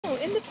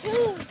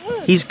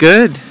He's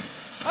good.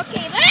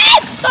 Okay,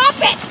 let's stop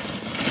it!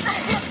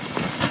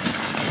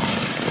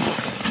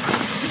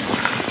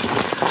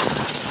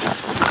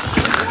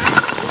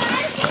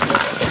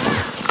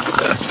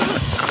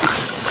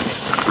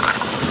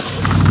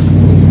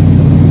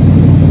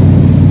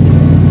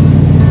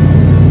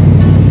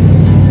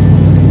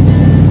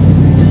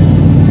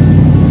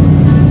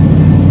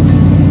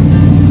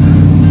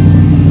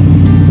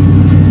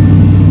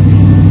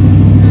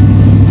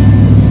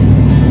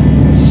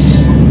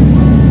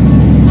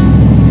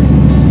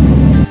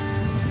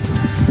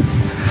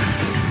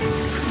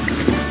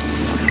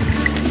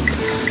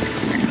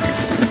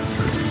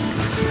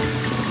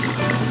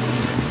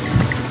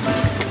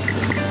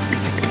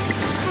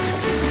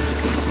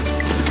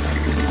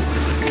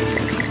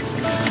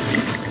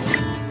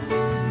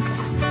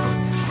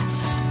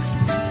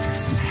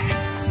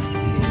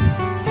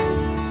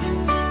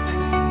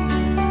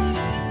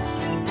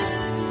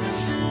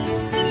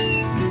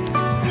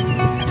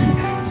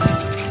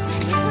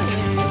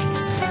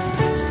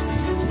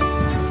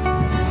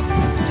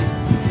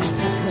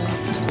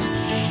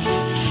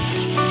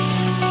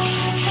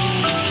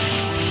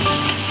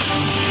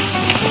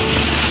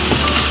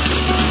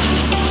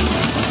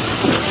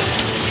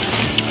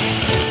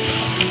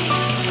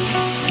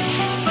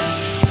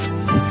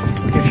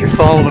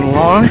 Following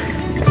along.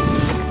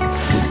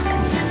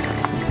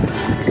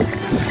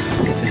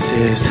 This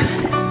is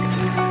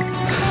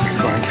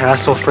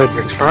Castle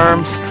Frederick's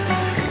Farms,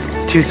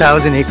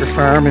 2,000-acre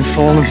farm in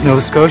Fulham,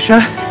 Nova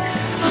Scotia,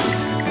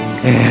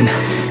 and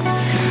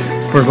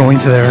we're going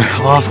to their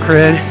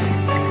off-grid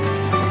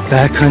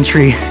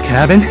backcountry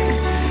cabin.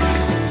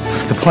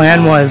 The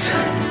plan was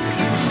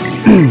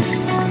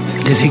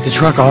to take the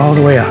truck all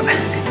the way up,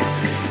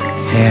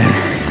 and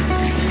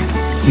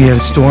we had a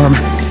storm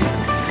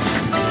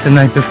the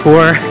night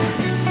before.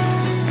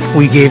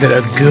 We gave it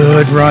a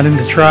good run in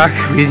the truck.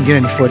 We didn't get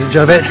any footage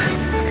of it.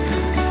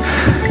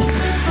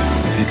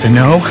 It's a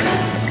no.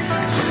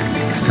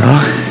 So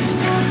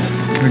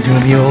we're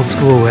doing the old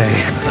school way.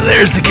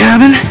 There's the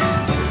cabin.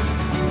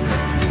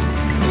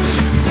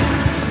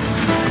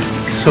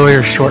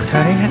 Sawyer's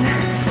shortcutting it.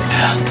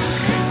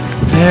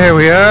 There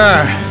we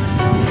are.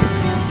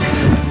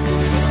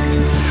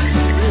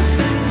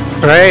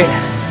 Right?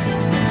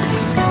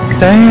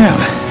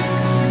 Damn.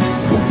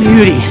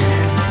 Beauty.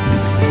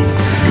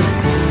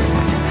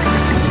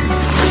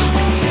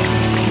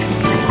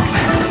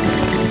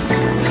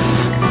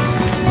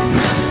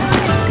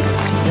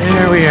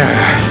 There we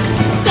are.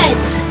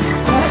 Beds.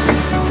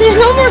 There's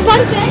no more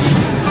bunk beds.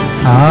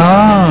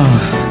 Oh.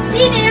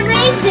 See, they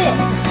arranged it.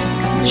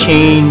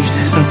 Changed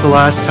since the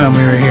last time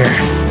we were here.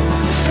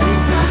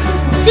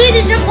 See,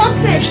 there's no bunk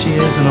There beds. she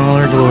is in all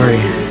her glory. I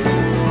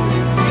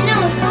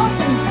know, it's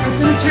awesome. I was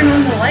gonna turn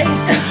on the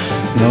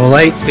light. No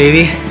lights,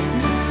 baby.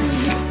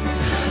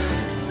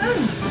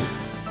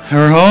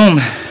 We're home.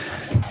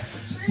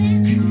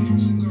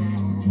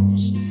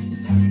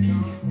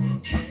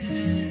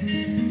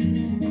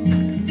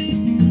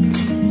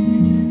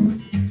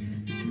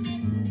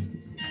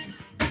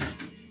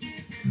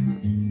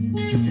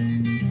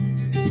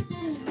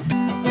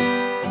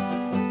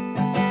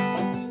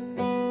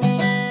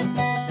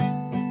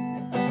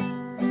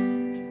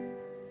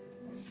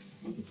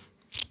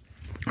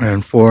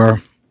 And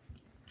for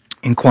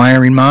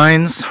inquiring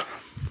minds,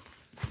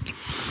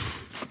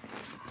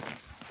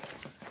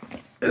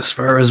 as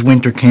far as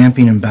winter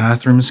camping and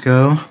bathrooms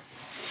go,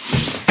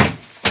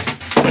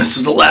 this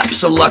is a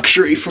lapse of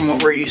luxury from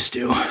what we're used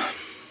to.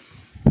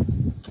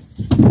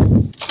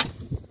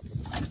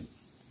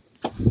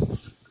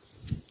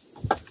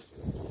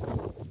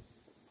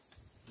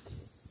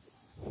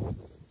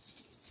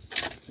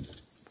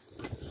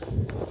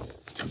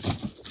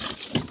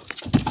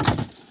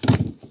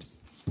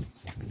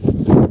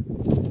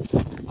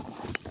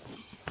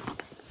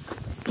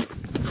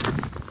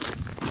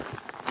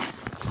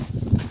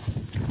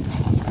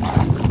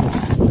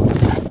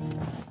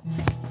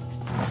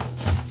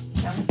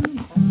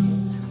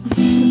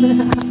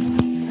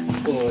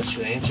 Well, it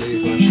should answer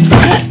your question.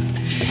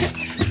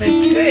 But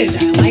it's good.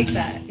 I like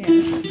that. Yeah.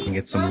 Can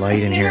get some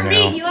light in here I'm gonna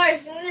read now.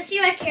 yours. I'm gonna see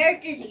what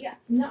characters you got.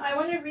 No, I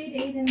want to read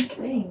Aiden's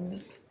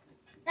thing.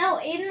 No,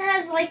 Aiden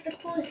has like the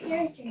coolest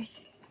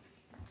characters.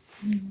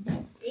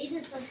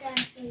 Aiden's like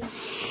actually.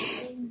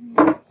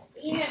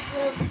 Aiden has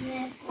Will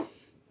Smith.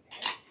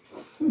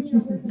 Queen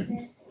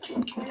Elizabeth.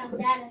 Or no,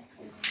 Dad has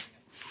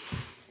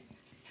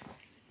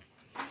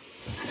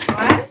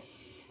What?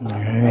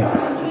 Alright.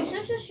 You're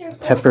such a sure.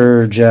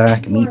 Pepper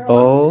jack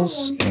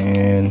meatballs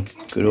and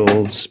good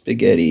old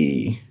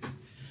spaghetti.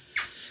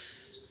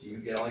 Do you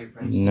get all your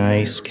friends?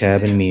 Nice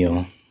cabin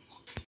meal.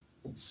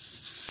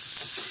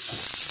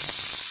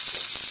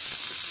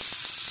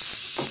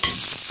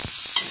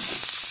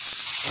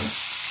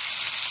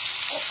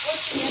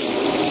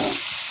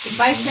 If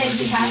I said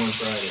you have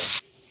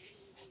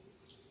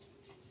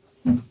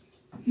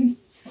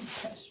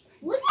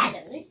Look at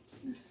him.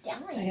 It's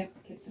I dying. have to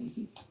kiss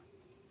him.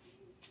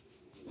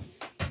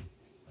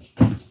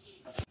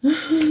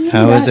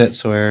 How is it,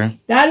 Sawyer?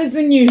 That is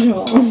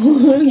unusual. It's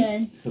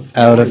good.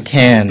 out of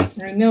 10?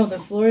 I know the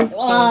floor is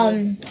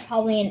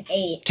Probably an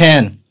 8.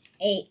 10.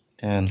 8.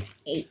 10.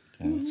 8.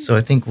 So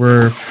I think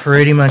we're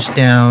pretty much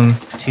down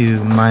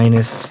to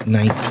minus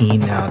 19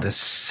 now. The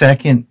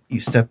second you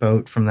step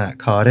out from that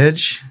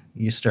cottage,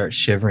 you start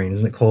shivering.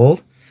 Isn't it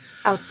cold?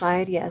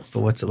 Outside, yes.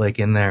 But what's it like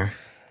in there?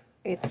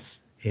 It's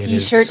It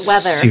t-shirt is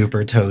weather.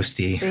 Super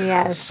toasty.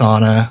 Yes.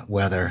 Sauna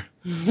weather.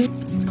 Connect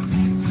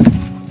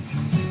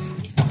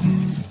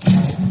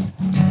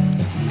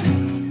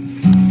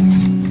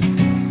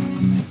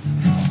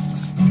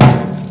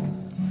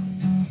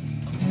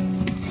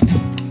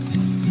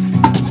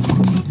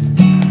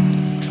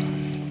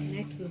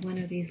with one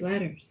of these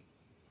letters.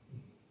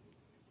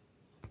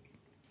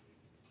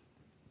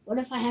 What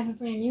if I have a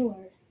brand new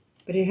word?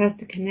 But it has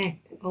to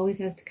connect. Always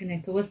has to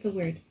connect. So what's the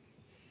word?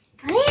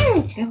 I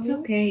didn't tell That's you.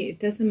 okay. It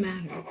doesn't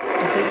matter.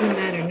 It doesn't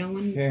matter. No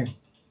one. Here.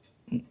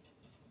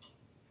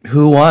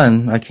 Who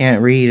won? I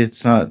can't read.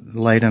 It's not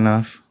light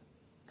enough.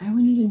 I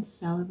wouldn't even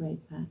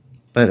celebrate that.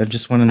 But I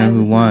just want to know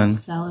who won.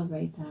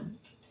 Celebrate that.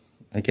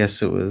 I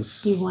guess it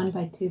was. He won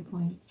by 2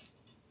 points.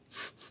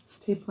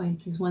 2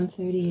 points. He's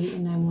 138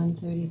 and I'm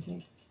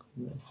 136.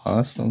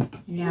 Awesome.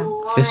 Yeah.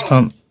 Fist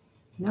pump.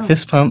 No.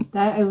 Fist pump.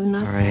 That I would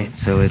not. All right,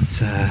 so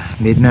it's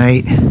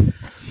midnight.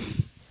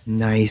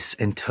 Nice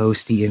and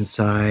toasty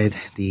inside.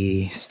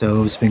 The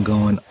stove's been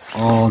going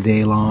all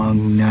day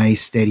long.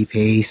 Nice steady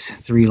pace,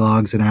 3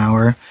 logs an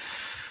hour.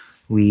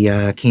 We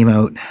came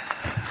out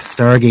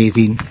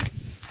stargazing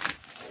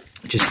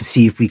just to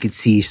see if we could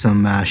see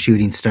some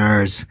shooting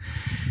stars.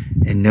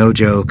 And no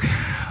joke,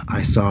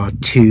 I saw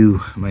 2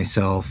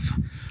 myself.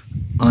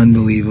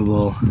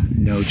 Unbelievable,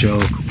 no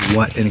joke.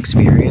 What an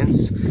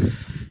experience.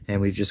 And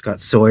we've just got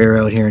Sawyer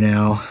out here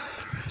now,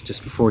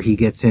 just before he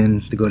gets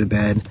in to go to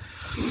bed.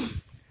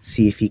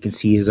 See if he can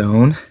see his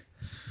own.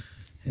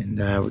 And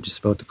we're just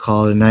about to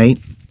call it a night.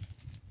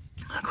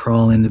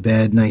 Crawl into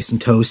bed nice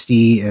and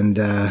toasty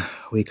and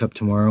wake up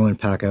tomorrow and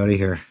pack out of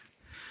here.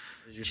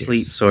 How's your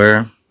sleep,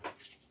 Sawyer?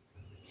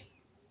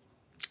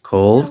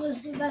 Cold? That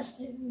was the best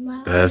sleep of my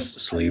life. Best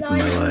sleep of I'm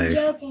my not even life.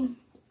 joking.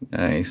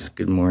 Nice.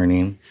 Good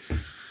morning.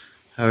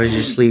 How was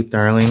your sleep,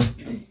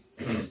 darling?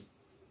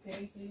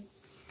 Very good.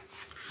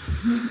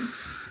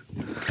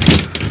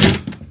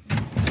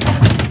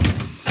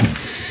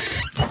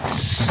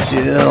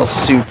 Still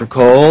super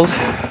cold.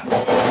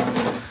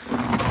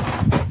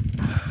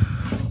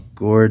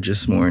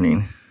 Gorgeous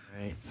morning.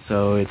 All right,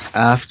 so it's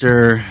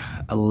after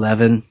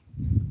 11.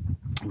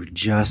 We're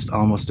just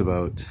almost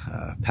about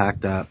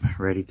packed up,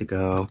 ready to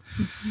go.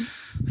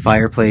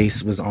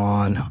 Fireplace was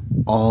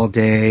on all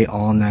day,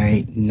 all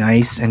night,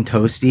 nice and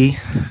toasty.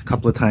 A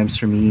couple of times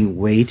for me,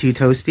 way too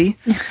toasty.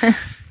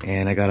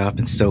 And I got up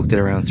and stoked it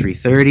around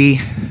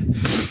 3:30.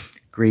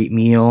 Great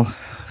meal.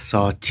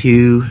 Saw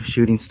 2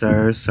 shooting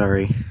stars.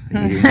 Sorry,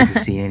 you didn't get to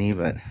see any,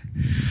 but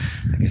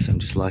I guess I'm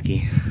just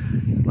lucky.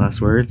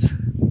 Last words?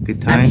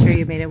 Good times? I'm sure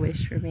you made a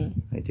wish for me.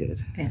 I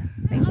did. Yeah,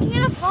 thank you. I'm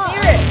gonna fall.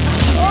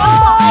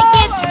 Oh, I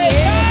can't steer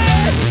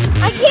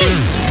it. I can't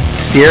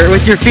steer Steer it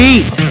with your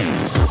feet.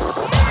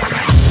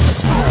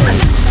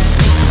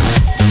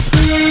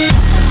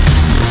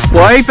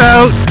 Wipe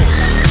out.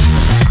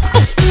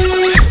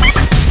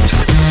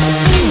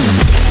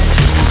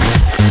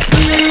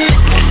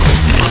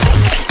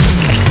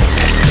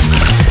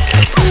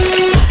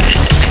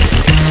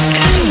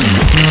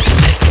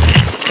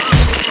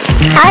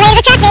 I'll leave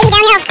the